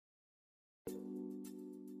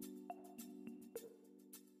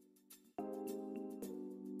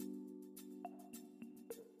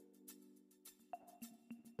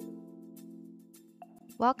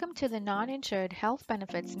Welcome to the Non-Insured Health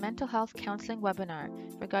Benefits Mental Health Counseling webinar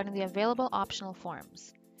regarding the available optional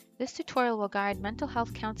forms. This tutorial will guide mental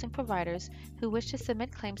health counseling providers who wish to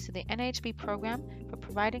submit claims to the NIHB program for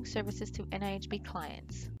providing services to NIHB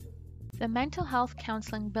clients. The Mental Health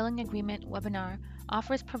Counseling Billing Agreement webinar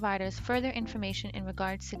offers providers further information in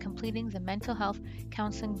regards to completing the Mental Health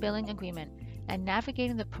Counseling Billing Agreement and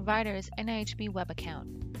navigating the provider's NIHB web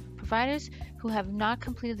account. Providers who have not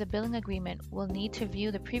completed the billing agreement will need to view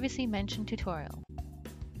the previously mentioned tutorial.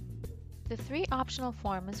 The three optional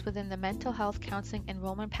forms within the Mental Health Counseling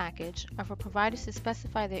Enrollment Package are for providers to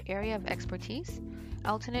specify their area of expertise,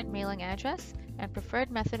 alternate mailing address, and preferred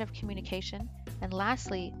method of communication, and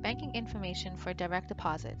lastly, banking information for direct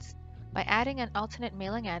deposits. By adding an alternate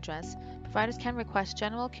mailing address, providers can request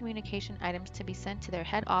general communication items to be sent to their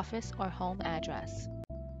head office or home address.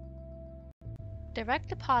 Direct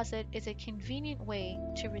deposit is a convenient way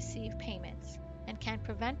to receive payments and can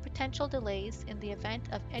prevent potential delays in the event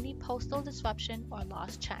of any postal disruption or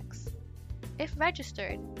lost checks. If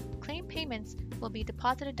registered, claim payments will be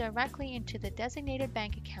deposited directly into the designated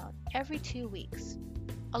bank account every 2 weeks.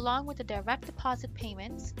 Along with the direct deposit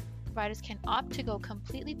payments, providers can opt to go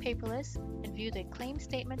completely paperless and view their claim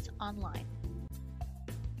statements online.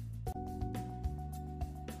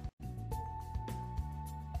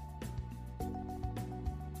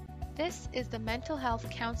 This is the Mental Health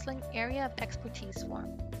Counseling Area of Expertise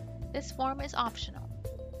form. This form is optional.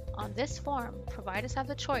 On this form, providers have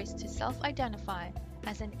the choice to self-identify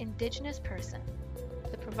as an Indigenous person.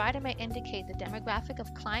 The provider may indicate the demographic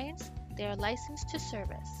of clients they are licensed to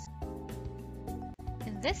service.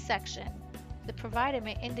 In this section, the provider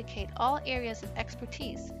may indicate all areas of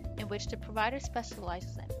expertise in which the provider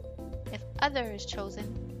specializes in. If other is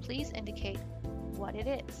chosen, please indicate what it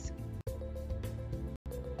is.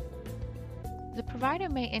 The provider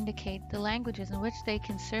may indicate the languages in which they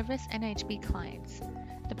can service NIHB clients.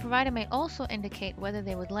 The provider may also indicate whether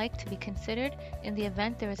they would like to be considered in the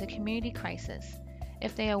event there is a community crisis,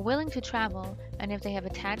 if they are willing to travel, and if they have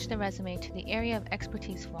attached a resume to the area of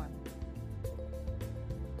expertise form.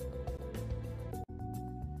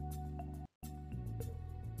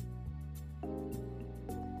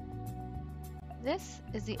 This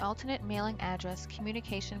is the alternate mailing address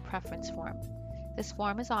communication preference form. This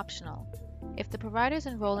form is optional. If the provider is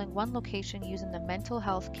enrolling one location using the Mental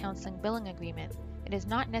Health Counseling Billing Agreement, it is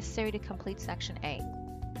not necessary to complete Section A.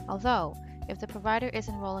 Although, if the provider is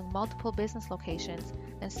enrolling multiple business locations,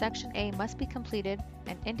 then Section A must be completed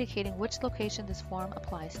and indicating which location this form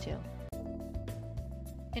applies to.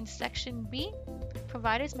 In Section B,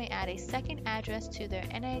 providers may add a second address to their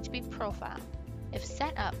NIHB profile. If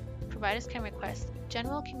set up, providers can request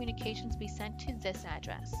general communications be sent to this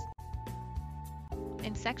address.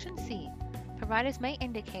 In Section C, providers may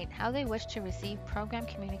indicate how they wish to receive program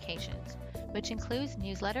communications, which includes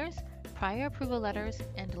newsletters, prior approval letters,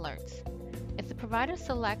 and alerts. If the provider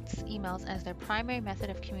selects emails as their primary method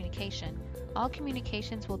of communication, all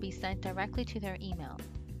communications will be sent directly to their email.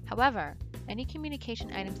 However, any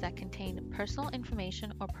communication items that contain personal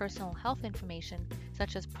information or personal health information,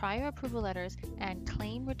 such as prior approval letters and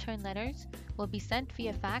claim return letters, will be sent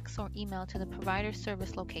via fax or email to the provider's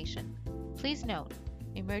service location. Please note,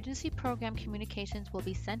 emergency program communications will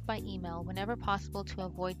be sent by email whenever possible to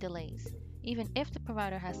avoid delays, even if the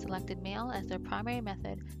provider has selected mail as their primary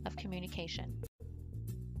method of communication.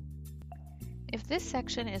 If this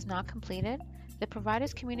section is not completed, the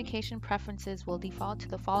provider's communication preferences will default to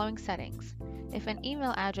the following settings. If an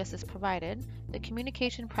email address is provided, the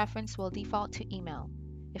communication preference will default to email.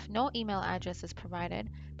 If no email address is provided,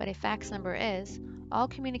 but a fax number is, all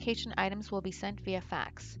communication items will be sent via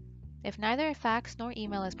fax. If neither a fax nor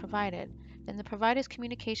email is provided, then the provider's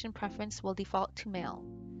communication preference will default to mail.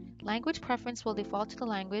 Language preference will default to the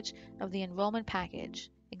language of the enrollment package.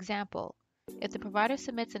 Example, if the provider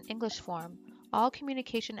submits an English form, all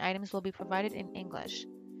communication items will be provided in English.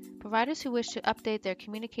 Providers who wish to update their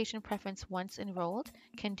communication preference once enrolled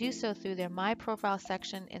can do so through their My Profile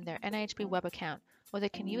section in their NIHB web account, or they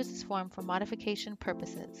can use this form for modification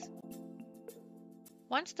purposes.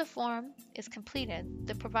 Once the form is completed,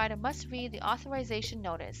 the provider must read the authorization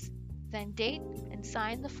notice, then date and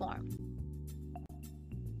sign the form.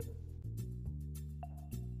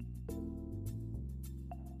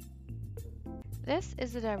 This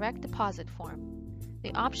is the direct deposit form.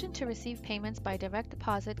 The option to receive payments by direct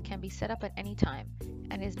deposit can be set up at any time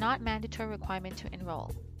and is not a mandatory requirement to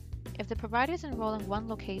enroll. If the provider is enrolling one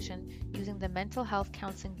location using the Mental Health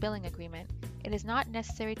Counseling Billing Agreement, it is not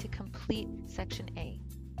necessary to complete Section A.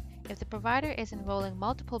 If the provider is enrolling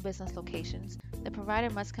multiple business locations, the provider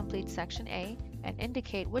must complete Section A and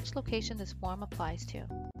indicate which location this form applies to.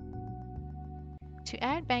 To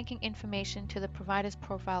add banking information to the provider's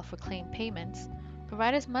profile for claim payments,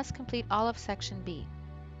 providers must complete all of Section B.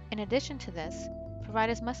 In addition to this,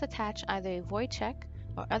 providers must attach either a void check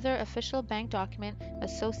or other official bank document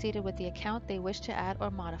associated with the account they wish to add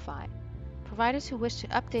or modify. Providers who wish to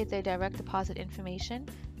update their direct deposit information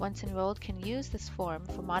once enrolled can use this form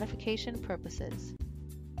for modification purposes.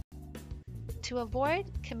 To avoid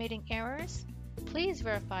committing errors, please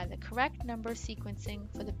verify the correct number sequencing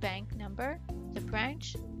for the bank number, the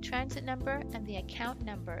branch, transit number, and the account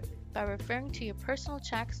number by referring to your personal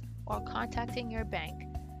checks or contacting your bank,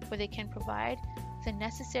 where they can provide the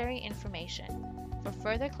necessary information. For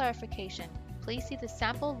further clarification, please see the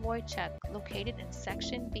sample void check located in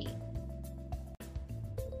Section B.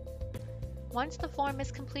 Once the form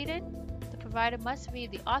is completed, the provider must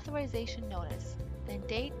read the authorization notice, then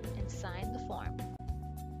date and sign the form.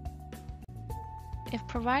 If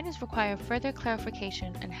providers require further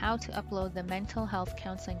clarification on how to upload the mental health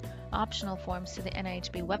counseling optional forms to the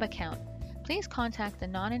NIHB web account, please contact the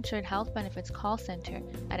Non-Insured Health Benefits Call Center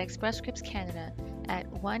at Express Scripts Canada at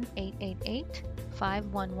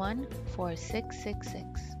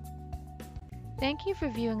 1-888-511-4666. Thank you for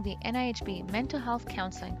viewing the NIHB Mental Health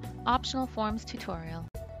Counseling Optional Forms tutorial.